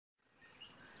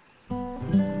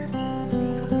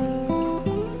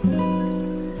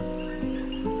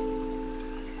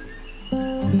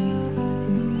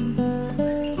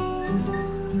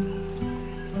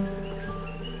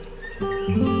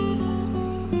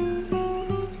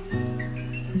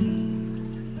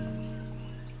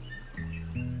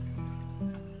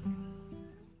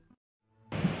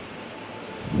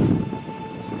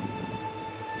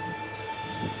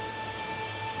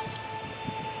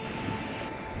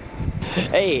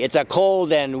Hey, it's a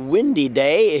cold and windy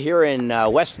day here in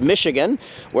West Michigan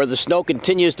where the snow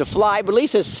continues to fly, but at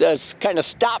least it's kind of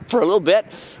stopped for a little bit.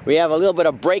 We have a little bit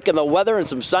of break in the weather and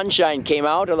some sunshine came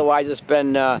out. Otherwise, it's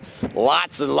been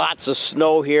lots and lots of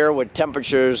snow here with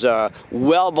temperatures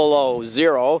well below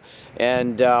zero,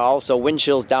 and also wind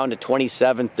chills down to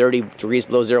 27, 30 degrees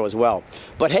below zero as well.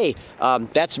 But hey,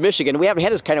 that's Michigan. We haven't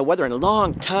had this kind of weather in a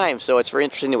long time, so it's very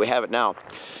interesting that we have it now.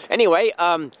 Anyway,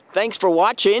 thanks for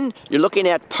watching. You're looking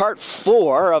at part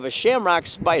 4 of a shamrock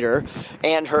spider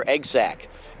and her egg sac.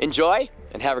 Enjoy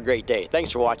and have a great day.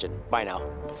 Thanks for watching. Bye now.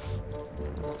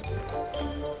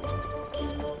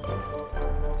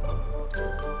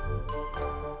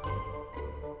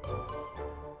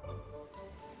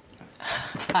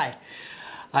 Hi,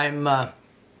 I'm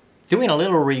doing a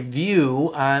little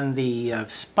review on the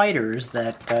spiders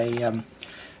that I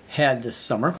had this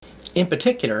summer. In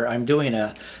particular, I'm doing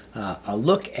a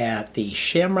look at the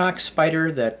shamrock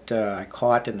spider that I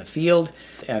caught in the field,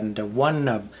 and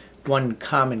one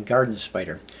common garden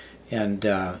spider. And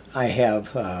I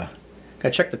have got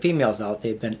to check the females out.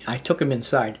 I took them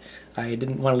inside. I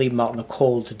didn't want to leave them out in the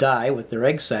cold to die with their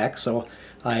egg sacs, so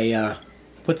I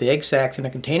put the egg sacs in a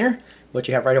container, which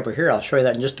you have right over here. I'll show you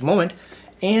that in just a moment.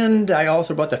 And I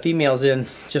also brought the females in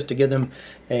just to give them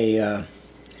a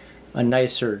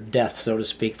nicer death, so to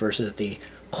speak, versus the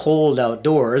cold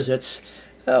outdoors. It's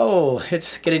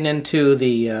getting into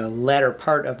the latter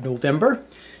part of November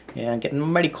and getting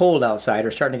mighty cold outside,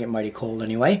 or starting to get mighty cold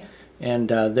anyway. And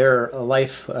their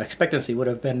life expectancy would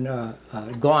have been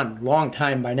gone a long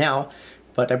time by now.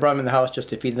 But I brought them in the house just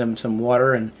to feed them some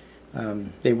water, and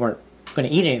they weren't going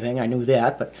to eat anything, I knew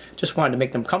that, but just wanted to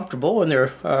make them comfortable in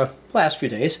their last few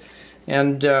days.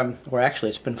 And, or actually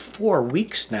it's been 4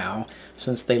 weeks now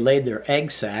since they laid their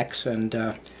egg sacs, and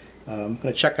I'm going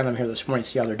to check on them here this morning,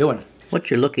 see how they're doing.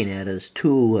 What you're looking at is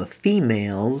 2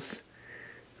 females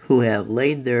who have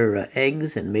laid their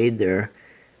eggs and made their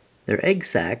egg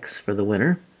sacs for the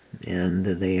winter, and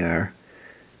they are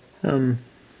on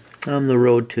the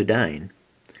road to dying.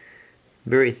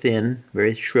 Very thin,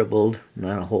 very shriveled,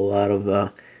 not a whole lot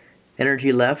of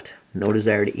energy left, no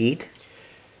desire to eat.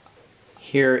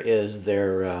 Here is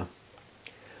their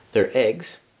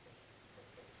eggs.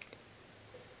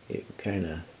 You can kind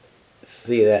of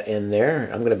see that in there.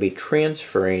 I'm going to be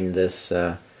transferring this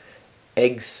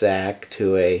egg sac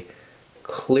to a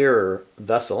clearer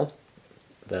vessel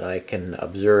that I can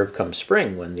observe come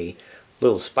spring when the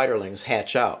little spiderlings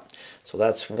hatch out. So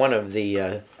that's one of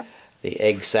the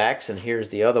egg sacs, and here's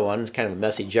the other one. It's kind of a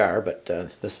messy jar, but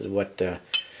this is what it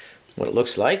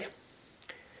looks like.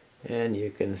 And you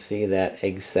can see that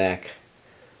egg sac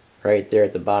right there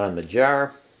at the bottom of the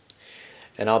jar.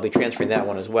 And I'll be transferring that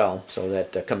one as well, so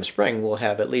that come spring we'll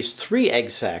have at least 3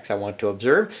 egg sacs I want to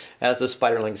observe as the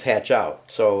spiderlings hatch out.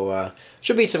 So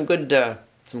should be some good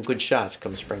shots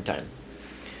come springtime.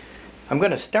 I'm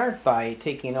going to start by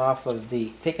taking off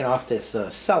this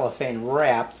cellophane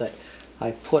wrap that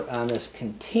I put on this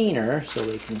container so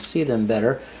we can see them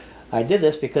better. I did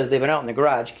this because they've been out in the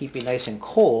garage keeping nice and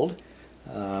cold,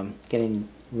 getting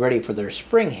ready for their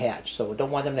spring hatch. So we don't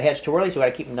want them to hatch too early, so we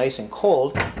got to keep them nice and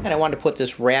cold. And I wanted to put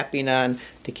this wrapping on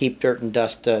to keep dirt and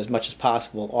dust as much as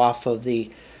possible off of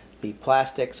the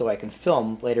plastic, so I can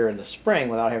film later in the spring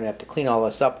without having to have to clean all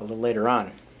this up a little later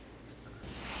on.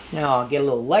 Now I'll get a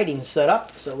little lighting set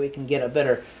up so we can get a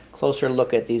better, closer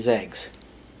look at these eggs.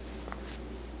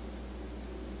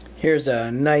 Here's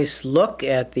a nice look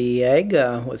at the egg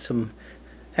with some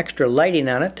extra lighting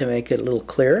on it to make it a little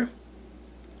clearer.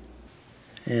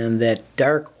 And that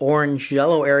dark orange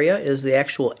yellow area is the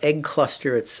actual egg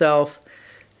cluster itself.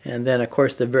 And then of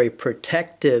course the very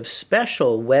protective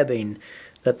special webbing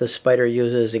that the spider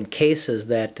uses encases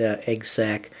that egg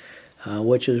sac,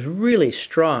 which is really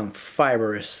strong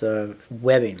fibrous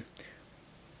webbing.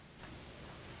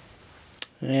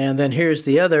 And then here's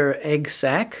the other egg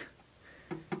sac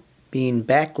being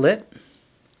backlit.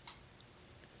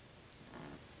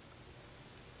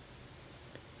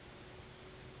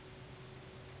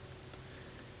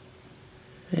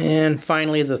 And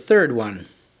finally the third one.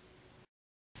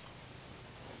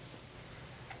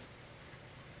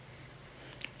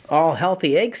 All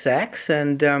healthy egg sacs,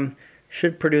 and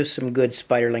should produce some good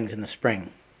spiderlings in the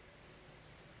spring.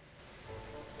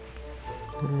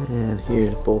 And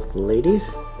here's both the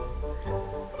ladies.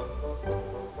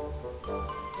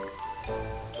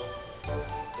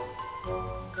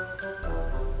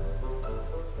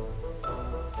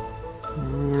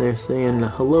 And they're saying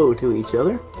hello to each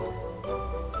other.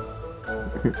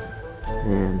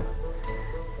 And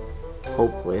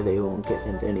hopefully they won't get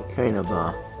into any kind of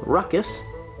ruckus.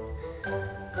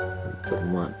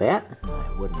 Wouldn't want that.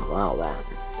 I wouldn't allow that.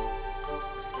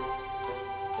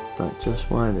 But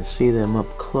just wanted to see them up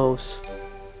close.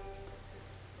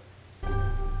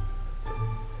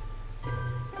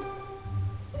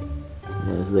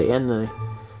 As they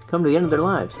come to the end of their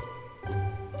lives.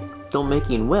 Still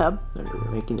making web. They're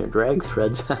making their drag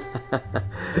threads.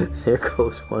 There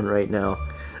goes one right now.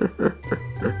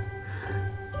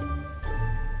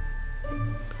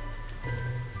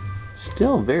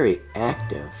 Still very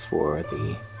active for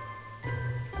the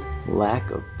lack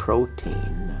of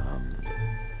protein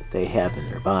that they have in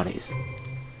their bodies.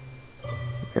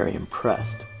 Very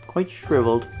impressed. Quite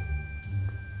shriveled,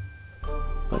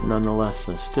 but nonetheless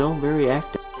still very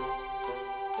active.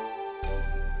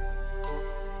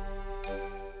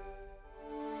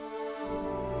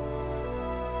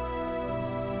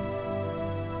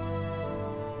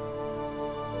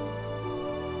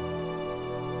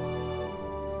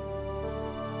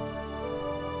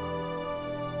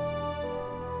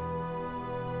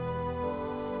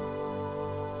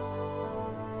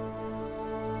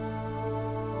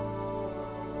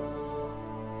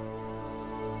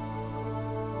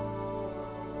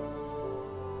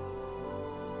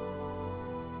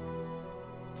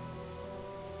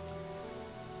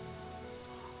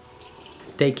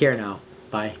 Take care now.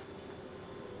 Bye.